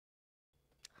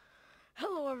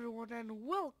Hello everyone and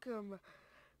welcome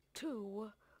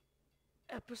to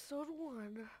episode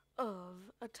 1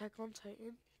 of Attack on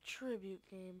Titan tribute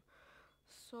game.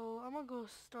 So I'm gonna go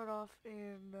start off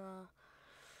in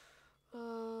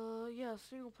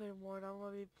single player mode. I'm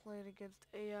gonna be playing against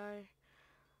AI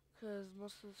because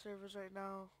most of the servers right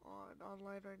now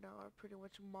online right now are pretty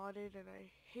much modded and I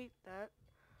hate that.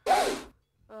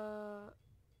 Uh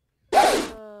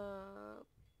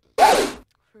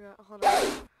forgot, hold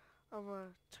on. I'm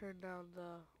gonna turn down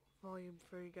the volume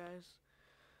for you guys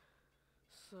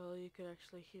so you can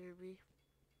actually hear me.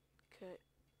 Okay.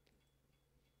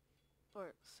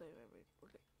 Or save,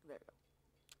 okay, there we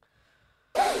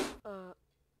go.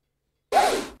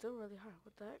 Still really hard.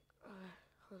 What the heck?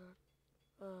 Hold on.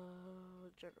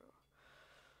 General.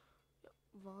 Yep.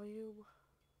 Volume.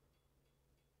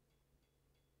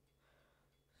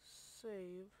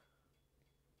 Save.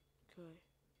 Okay.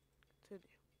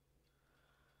 Continue.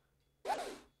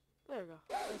 There we go.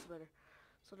 That's better.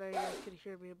 So now you guys can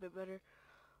hear me a bit better.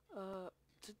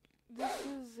 This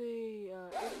is a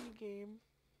indie game.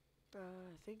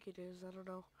 I think it is. I don't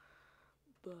know.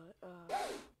 But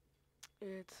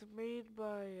it's made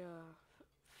by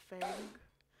Feng.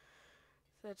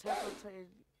 It's an Attack on Titan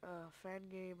fan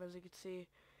game, as you can see.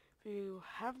 If you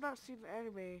have not seen the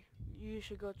anime, you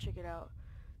should go check it out.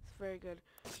 It's very good.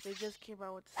 They just came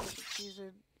out with the second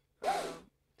season.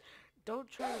 Don't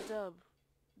try to dub.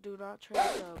 Do not try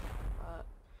to dub.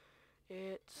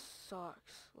 It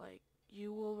sucks. Like,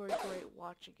 you will regret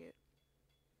watching it.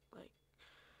 Like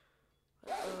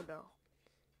oh no.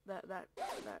 That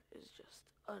is just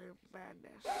utter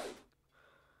madness.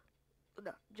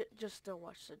 No, just don't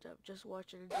watch the dub. Just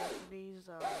watch it in Japanese.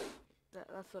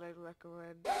 That's what I'd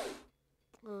recommend.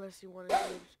 Unless you want to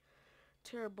do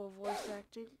terrible voice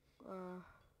acting.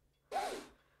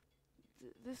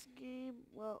 This game,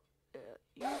 well,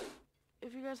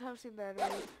 if you guys have seen the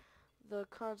anime, the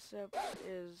concept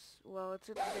is, well, it's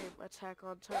in the name, Attack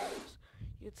on Titans.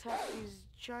 You attack these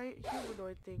giant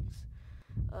humanoid things.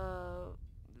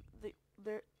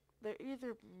 They're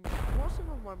either, most of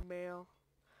them are male,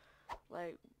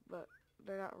 like, but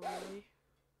they're not really,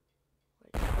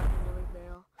 like, not really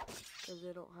male, because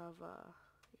they don't have,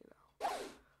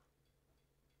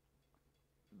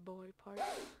 boy parts.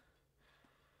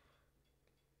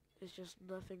 It's just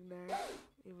nothing there,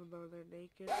 even though they're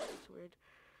naked. It's weird.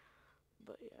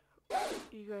 But yeah,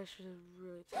 you guys should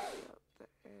really check out the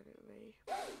anime.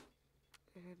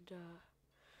 And,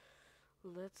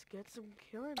 let's get some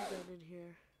killing done in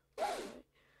here. Okay.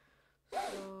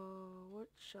 So, what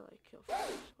shall I kill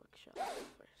first? What shall I kill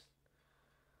first?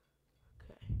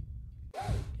 Okay.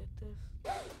 Get this.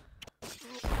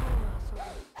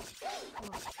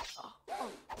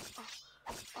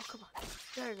 Oh, come on.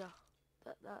 There you go.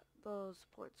 Those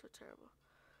points were terrible.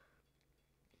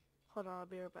 Hold on, I'll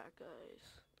be right back,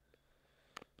 guys.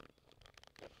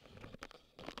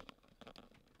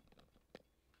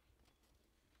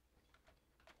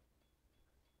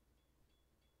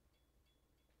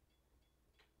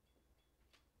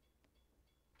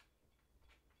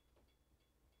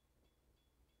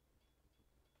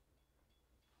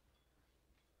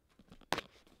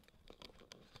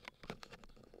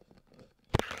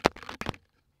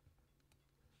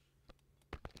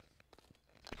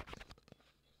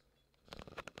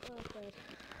 Okay.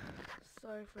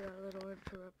 Sorry for that little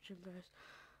interruption, guys.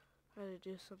 I had to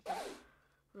do something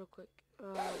real quick.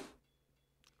 So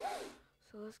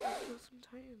let's go kill some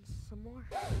Titans, some more.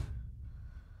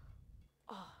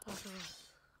 Oh, that's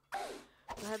us.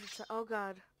 I had to oh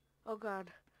god. Oh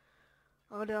god.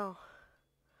 Oh no.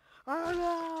 Oh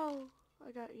no!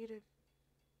 I got eaten.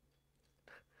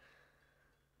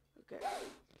 Okay.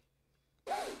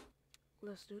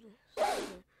 Let's do this.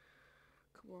 Okay.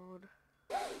 Come on.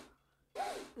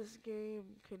 This game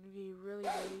can be really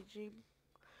raging.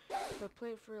 If I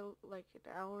play it for like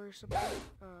an hour or something,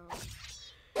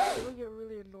 it will get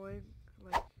really annoying,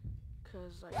 like,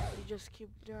 cause like you just keep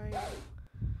dying.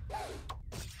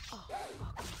 Oh,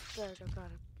 God, there I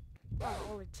got him. Oh,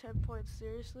 only 10 points,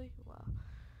 seriously? Wow.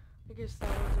 I guess that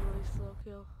was a really slow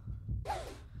kill.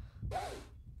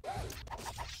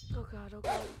 Oh god,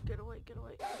 get away.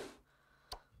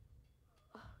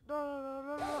 No.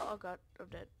 Oh god, I'm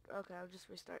dead. Okay, I'll just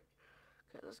restart.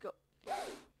 Okay, let's go.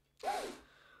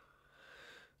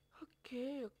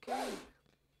 Okay.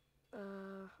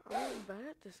 I'm bad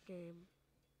at this game.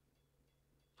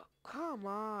 Oh, come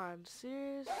on,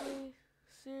 seriously?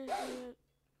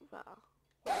 Wow.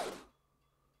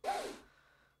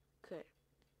 Okay.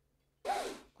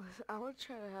 I want to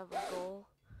try to have a goal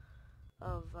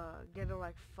of getting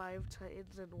like 5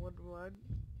 Titans in one run.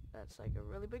 That's like a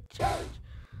really big challenge.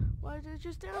 Why did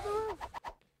you stay on the roof?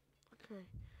 Okay.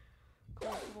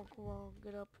 Come on.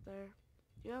 Get up there.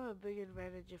 You have a big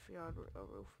advantage if you're on a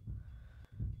roof.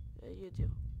 Yeah, you do.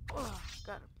 Oh,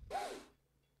 got him.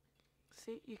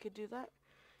 See, you can do that.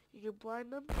 You can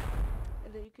blind them,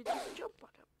 and then you can just jump on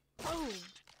them. Boom!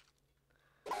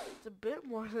 It's a bit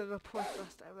more than a point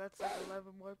last time. That's like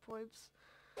 11 more points.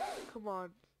 Come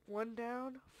on. 1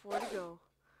 down, 4 to go.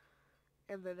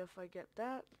 And then if I get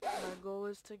that, my goal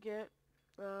is to get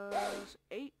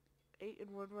 8. 8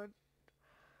 in 1 run.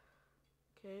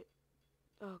 Okay.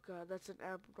 Oh god, that's an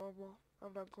abnormal.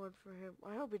 I'm not going for him.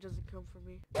 I hope he doesn't come for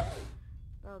me.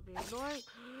 That would be annoying.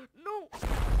 No!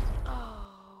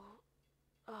 Oh.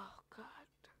 Oh god.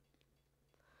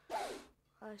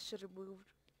 I should have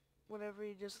moved. Whenever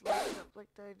he just looks up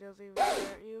like that, he doesn't even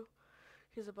stare at you.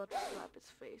 He's about to slap his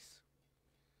face.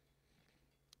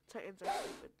 Titans are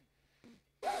stupid.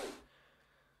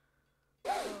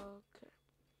 Okay.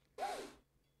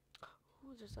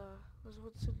 Ooh, there's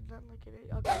one sitting down like an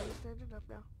idiot. Okay, he's standing up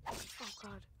now. Oh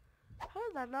god. How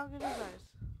did that knock in his eyes?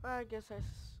 I guess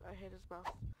I hit his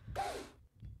mouth.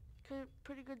 Okay,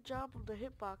 pretty good job on the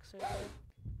hitbox right there.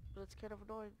 But it's kind of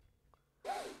annoying.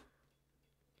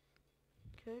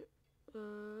 Okay.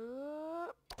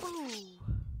 Ooh.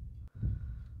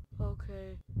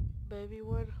 Okay. Baby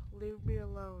one, leave me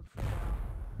alone for now.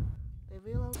 Leave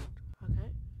me alone.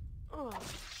 Okay. Oh.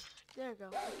 There you go.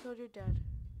 I killed your dad.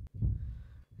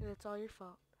 And it's all your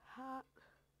fault. Ha.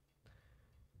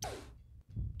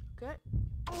 Okay.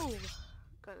 Boom.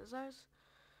 Got his eyes.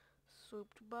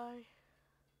 Swooped by.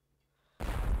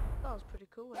 That was pretty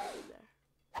cool what I did there.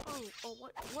 Oh,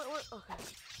 what? Okay.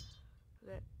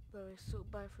 Okay. Let me swoop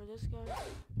by for this guy.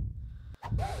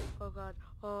 Oh god.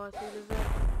 Oh, I think this is it.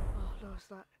 Oh, no, it's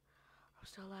not. I'm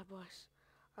still alive, boys.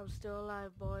 I'm still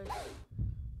alive, boys.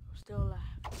 I'm still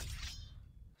alive.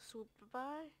 Swooped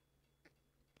by.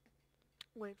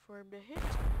 Wait for him to hit.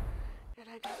 And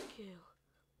I got the kill.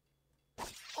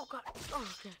 Oh god.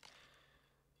 Oh, okay.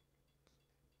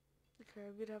 Okay,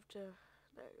 I'm gonna have to.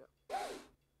 There you go.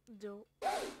 Don't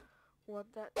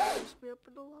want that to mess me up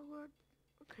in the long run.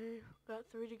 Okay, got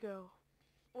 3 to go.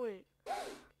 Wait.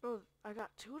 No, I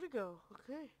got 2 to go.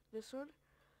 Okay, this one.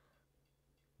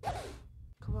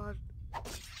 Come on.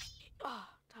 Ah,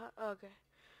 okay.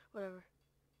 Whatever.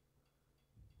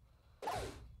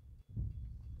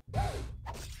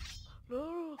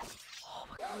 No. Oh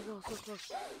my god, no, so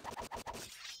close.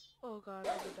 Oh god,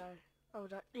 I'm gonna die. I'm gonna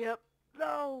die. Yep.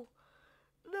 No.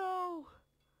 No.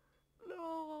 No,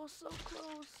 I was so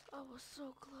close. I was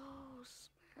so close,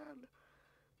 man.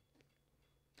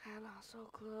 Man, I was so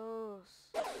close.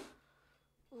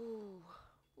 Ooh.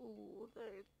 Ooh,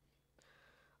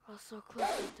 I was so close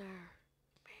right there.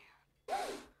 Man.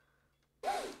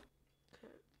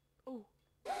 Okay. Ooh.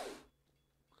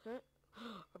 Okay.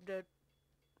 I'm dead.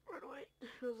 Run away.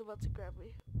 He was about to grab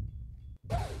me.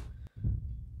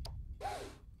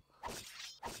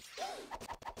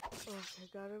 Okay,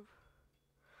 got him.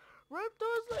 Run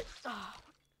through his legs. Ah.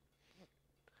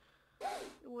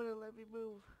 It wouldn't let me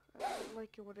move. I don't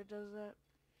like it when it does that.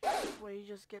 Where you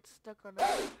just get stuck on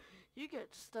it. You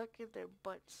get stuck in their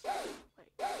butts.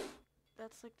 Like,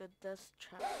 that's like the death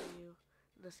trap for you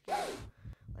in this game.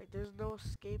 Like, there's no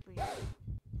escaping it.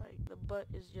 Like, the butt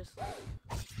is just like,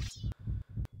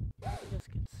 you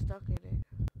just get stuck in it.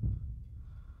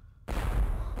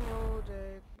 Oh,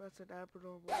 dang. That's an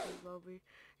abnormal lobby.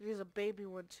 And he's a baby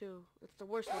one, too. It's the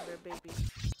worst when they're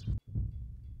babies.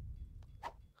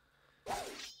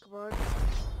 Come on.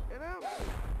 Get him!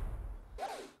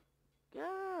 Get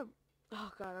him!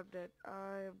 Oh, God, I'm dead.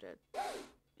 I am dead.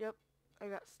 Yep. I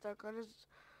got stuck on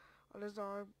his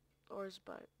arm or his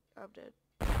butt. I'm dead.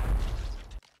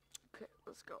 Okay,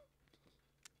 let's go.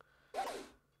 I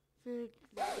think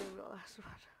this is the last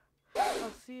one.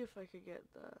 I'll see if I can get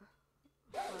the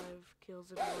 5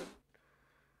 kills in 1.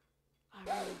 I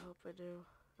really hope I do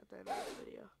at the end of this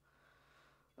video.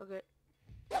 Okay.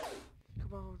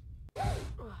 Come on.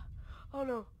 Oh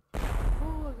no.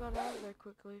 Oh, I got out of there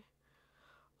quickly.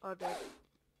 Oh, dead.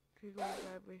 He's gonna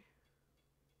grab me.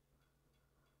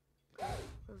 Okay,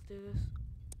 let's do this.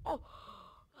 Oh!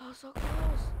 I was so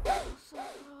close! I was so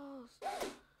close!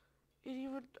 It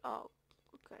even... Oh,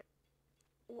 okay.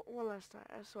 One last time.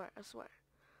 I swear.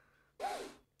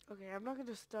 Okay, I'm not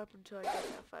gonna stop until I get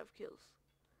that 5 kills.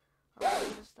 I'm not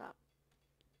gonna stop.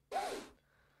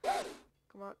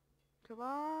 Come on. Come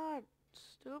on!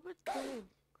 Stupid thing.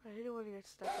 I hate it when you get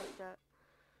stuck like that.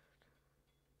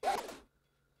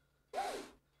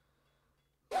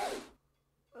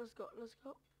 Let's go.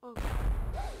 Oh.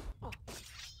 Oh.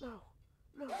 No.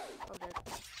 I'm dead.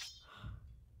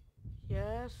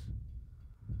 Yes.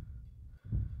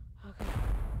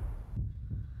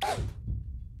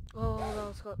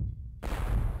 go.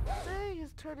 Dang,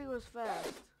 his turning was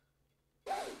fast.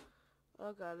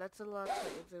 Oh god, that's a lot of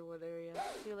Titans in one area.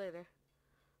 See you later.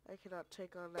 I cannot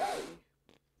take on that baby.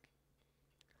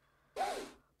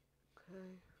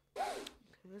 Okay.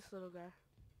 Okay, this little guy.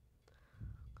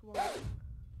 Come on.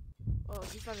 Oh,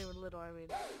 he's not even little, I mean.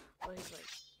 But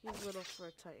he's little for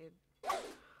a Titan.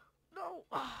 No!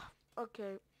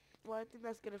 Okay. Well, I think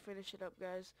that's gonna finish it up,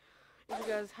 guys. If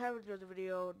you guys have enjoyed the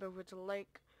video, don't forget to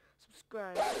like,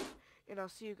 subscribe, and I'll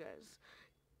see you guys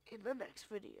in the next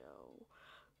video.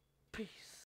 Peace.